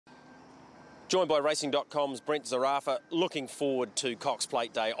Joined by Racing.com's Brent Zerafa, looking forward to Cox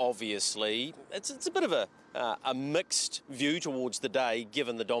Plate Day, obviously. It's a bit of a mixed view towards the day,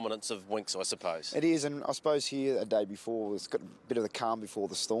 given the dominance of Winx, I suppose. It is, and I suppose here, a day before, it's got a bit of the calm before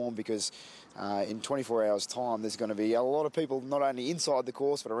the storm, because in 24 hours' time, there's going to be a lot of people, not only inside the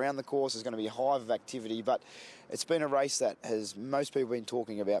course, but around the course. There's going to be a hive of activity, but it's been a race that has most people been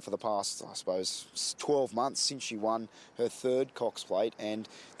talking about for the past, I suppose, 12 months since she won her third Cox Plate, and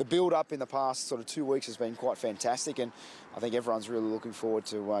the build-up in the past sort of 2 weeks has been quite fantastic, and I think everyone's really looking forward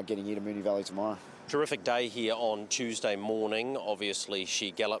to getting here to Moonee Valley tomorrow. Terrific day here on Tuesday morning. Obviously,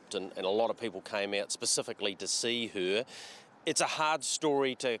 she galloped and a lot of people came out specifically to see her. It's a hard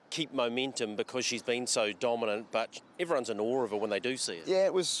story to keep momentum because she's been so dominant, but everyone's in awe of her when they do see her. Yeah,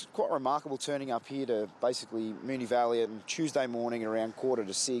 it was quite remarkable turning up here to basically Moonee Valley on Tuesday morning around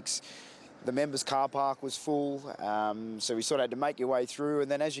 5:45. The members' car park was full, so we sort of had to make your way through,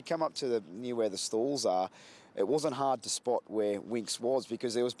 and then as you come up to near where the stalls are, it wasn't hard to spot where Winx was,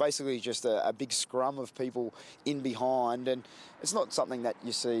 because there was basically just a big scrum of people in behind, and it's not something that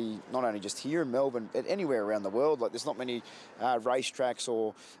you see not only just here in Melbourne, but anywhere around the world. Like, there's not many racetracks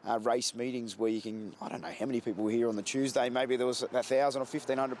or race meetings where you can, I don't know how many people were here on the Tuesday, maybe there was 1,000 or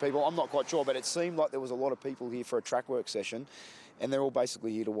 1,500 people, I'm not quite sure, but it seemed like there was a lot of people here for a track work session, and they're all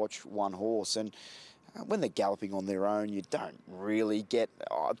basically here to watch one horse. And when they're galloping on their own, you don't really get,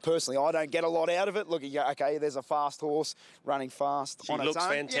 personally, I don't get a lot out of it. Look, okay, there's a fast horse running fast on its own. She looks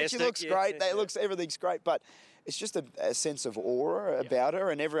fantastic. Yeah, she looks great. Everything's great, but it's just a sense of aura about her,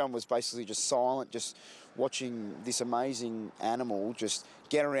 and everyone was basically just silent, just watching this amazing animal just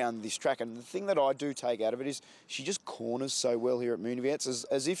get around this track. And the thing that I do take out of it is she just corners so well here at Moonee Valley. It's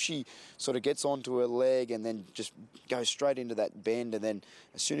as if she sort of gets onto her leg and then just goes straight into that bend, and then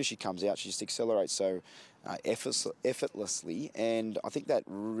as soon as she comes out, she just accelerates so effortlessly, and I think that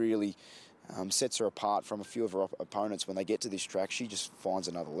really sets her apart from a few of her opponents. When they get to this track, she just finds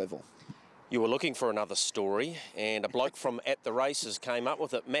another level. You were looking for another story, and a bloke from At the Races came up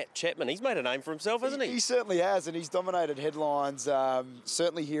with it, Matt Chapman. He's made a name for himself, hasn't he? He certainly has, and he's dominated headlines,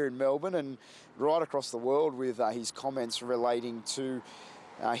 certainly here in Melbourne and right across the world, with his comments relating to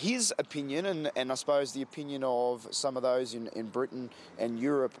his opinion and I suppose the opinion of some of those in Britain and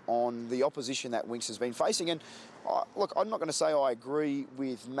Europe on the opposition that Winx has been facing. And look, I'm not going to say I agree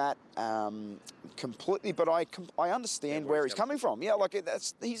with Matt completely, but I understand where he's coming from. Yeah, like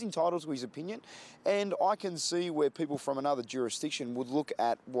he's entitled to his opinion, and I can see where people from another jurisdiction would look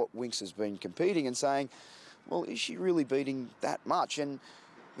at what Winx has been competing and saying, well, is she really beating that much? And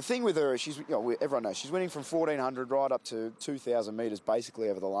the thing with her, she's, everyone knows she's winning from 1,400 right up to 2,000 metres basically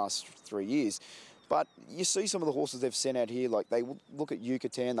over the last 3 years. But you see some of the horses they've sent out here, like they look at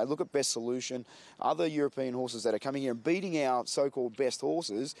Yucatan, they look at Best Solution, other European horses that are coming here and beating our so-called best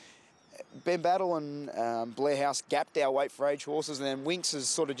horses. Ben Battle and Blair House gapped our weight for age horses, and then Winx has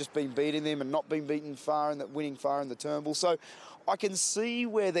sort of just been beating them and not been beaten far, and winning far in the Turnbull. So I can see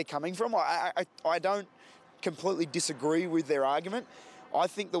where they're coming from. I don't completely disagree with their argument. I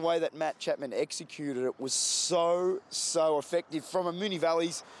think the way that Matt Chapman executed it was so effective from a Moonee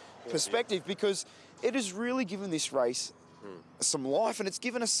Valley's perspective, because it has really given this race some life, and it's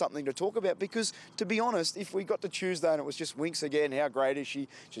given us something to talk about. Because, to be honest, if we got to Tuesday and it was just Winx again, how great is she?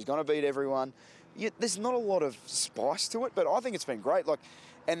 She's going to beat everyone. There's not a lot of spice to it, but I think it's been great.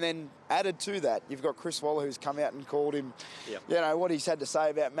 And then added to that, you've got Chris Waller, who's come out and called him, what he's had to say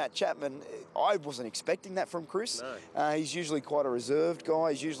about Matt Chapman. I wasn't expecting that from Chris. No. He's usually quite a reserved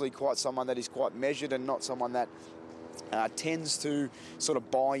guy. He's usually quite someone that is quite measured and not someone that tends to sort of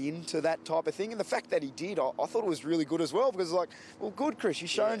buy into that type of thing. And the fact that he did, I thought it was really good as well, because good, Chris,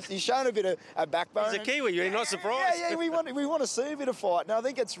 you've shown a bit of a backbone. He's a Kiwi, you're not surprised. Yeah, we want to see a bit of fight. And I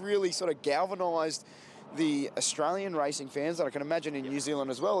think it's really sort of galvanised the Australian racing fans, that I can imagine in New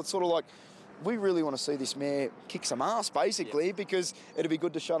Zealand as well. It's sort of like, we really want to see this mare kick some ass, basically, because it'd be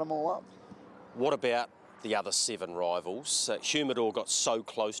good to shut them all up. What about the other 7 rivals? Humidor got so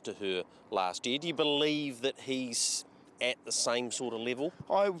close to her last year. Do you believe that he's at the same sort of level?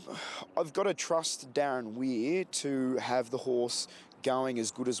 I've got to trust Darren Weir to have the horse going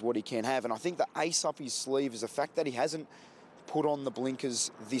as good as what he can have. And I think the ace up his sleeve is the fact that he hasn't put on the blinkers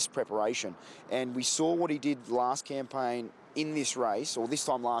this preparation. And we saw what he did last campaign in this race, or this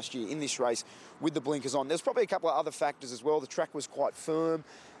time last year in this race, with the blinkers on. There's probably a couple of other factors as well. The track was quite firm.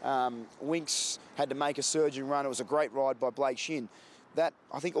 Winx had to make a surging run. It was a great ride by Blake Shin.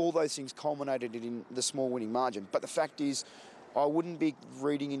 I think all those things culminated in the small winning margin. But the fact is, I wouldn't be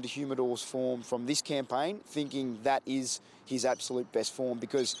reading into Humidor's form from this campaign thinking that is his absolute best form,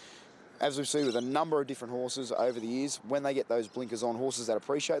 because as we've seen with a number of different horses over the years, when they get those blinkers on, horses that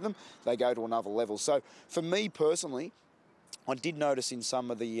appreciate them, they go to another level. So for me personally, I did notice in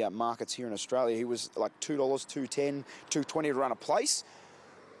some of the markets here in Australia, he was like $2, $2.10, $2.20 to run a place.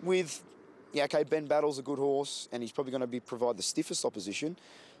 With, yeah, okay, Ben Battle's a good horse, and he's probably going to provide the stiffest opposition.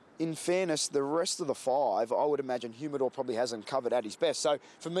 In fairness, the rest of the five, I would imagine Humidor probably hasn't covered at his best. So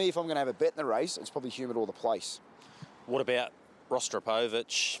for me, if I'm going to have a bet in the race, it's probably Humidor the place. What about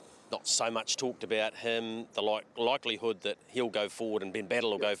Rostropovich? Not so much talked about him. The likelihood that he'll go forward and Ben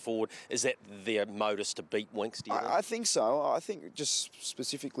Battle will go forward, is that their modus to beat Winks, do you think? I think so. I think just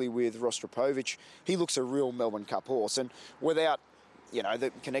specifically with Rostropovich, he looks a real Melbourne Cup horse. And without, you know, the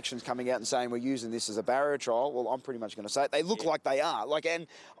connections coming out and saying we're using this as a barrier trial, well, I'm pretty much going to say it. They look like they are. And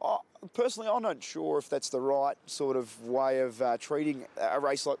personally, I'm not sure if that's the right sort of way of treating a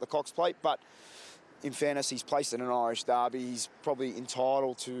race like the Cox Plate, but in fairness, he's placed in an Irish Derby. He's probably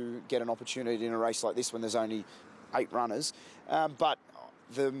entitled to get an opportunity in a race like this when there's only 8 runners. But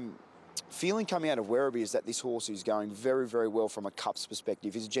the feeling coming out of Werribee is that this horse is going very, very well from a Cups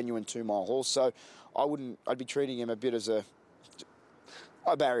perspective. He's a genuine 2-mile horse, so I'd be treating him a bit as a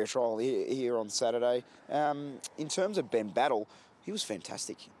barrier trial here on Saturday. In terms of Ben Battle, he was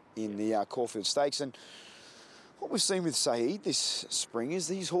fantastic in the Caulfield Stakes, and what we've seen with Saeed this spring is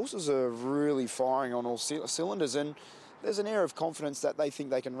these horses are really firing on all cylinders, and there's an air of confidence that they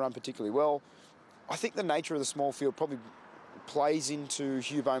think they can run particularly well. I think the nature of the small field probably plays into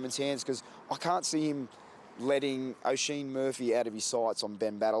Hugh Bowman's hands, because I can't see him letting O'Sheen Murphy out of his sights on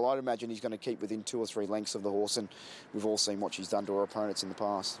Ben Battle. I'd imagine he's going to keep within 2 or 3 lengths of the horse, and we've all seen what she's done to her opponents in the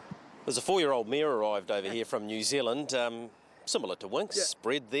past. There's a 4-year-old mare arrived over here from New Zealand. Similar to Winks,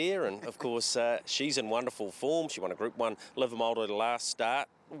 bred there, and of course she's in wonderful form. She won a Group 1 Live Mulder at the last start.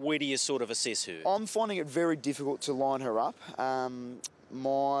 Where do you sort of assess her? I'm finding it very difficult to line her up.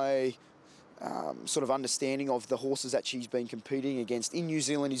 My sort of understanding of the horses that she's been competing against in New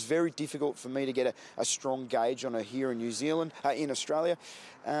Zealand is very difficult for me to get a strong gauge on her here in New Zealand, in Australia.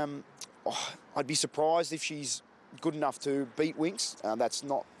 I'd be surprised if she's good enough to beat Winks. That's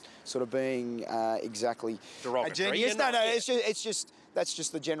not sort of being exactly derogatory. Genius. No, it's just that's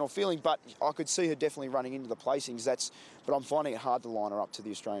just the general feeling. But I could see her definitely running into the placings. But I'm finding it hard to line her up to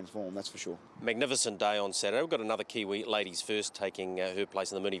the Australian form. That's for sure. Magnificent day on Saturday. We've got another Kiwi ladies first taking her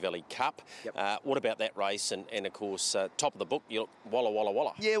place in the Moonee Valley Cup. Yep. What about that race? And of course, top of the book, you look Walla Walla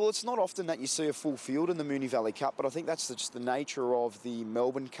Walla. Yeah, well, it's not often that you see a full field in the Moonee Valley Cup, but I think that's just the nature of the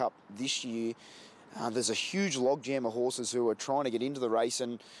Melbourne Cup this year. There's a huge logjam of horses who are trying to get into the race,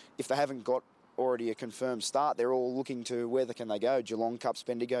 and if they haven't got already a confirmed start, they're all looking to where can they go. Geelong Cups,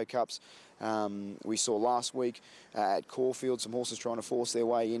 Bendigo Cups. We saw last week at Caulfield some horses trying to force their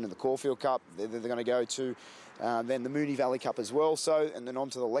way into the Caulfield Cup. They're going to go to then the Moonee Valley Cup as well. So, and then on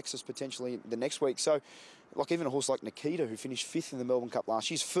to the Lexus potentially the next week. So, like even a horse like Nikita, who finished 5th in the Melbourne Cup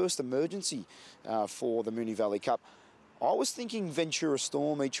last year, his first emergency for the Moonee Valley Cup. I was thinking Ventura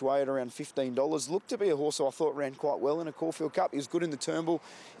Storm each way at around $15. Looked to be a horse who I thought ran quite well in a Caulfield Cup. He was good in the Turnbull.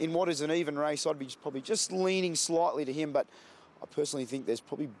 In what is an even race, I'd be probably just leaning slightly to him, but I personally think there's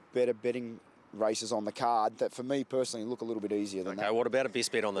probably better betting races on the card that for me personally look a little bit easier than that. Okay, what about a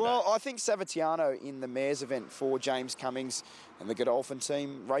best bet on the day? Well, I think Savatiano in the mares event for James Cummings and the Godolphin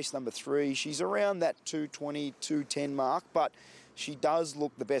team, race number 3, she's around that 220, 210 mark, but she does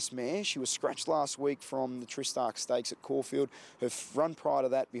look the best mare. She was scratched last week from the Tristark Stakes at Caulfield. Her run prior to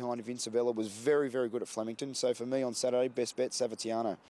that behind Invincibella was very, very good at Flemington. So for me on Saturday, best bet, Savatiano.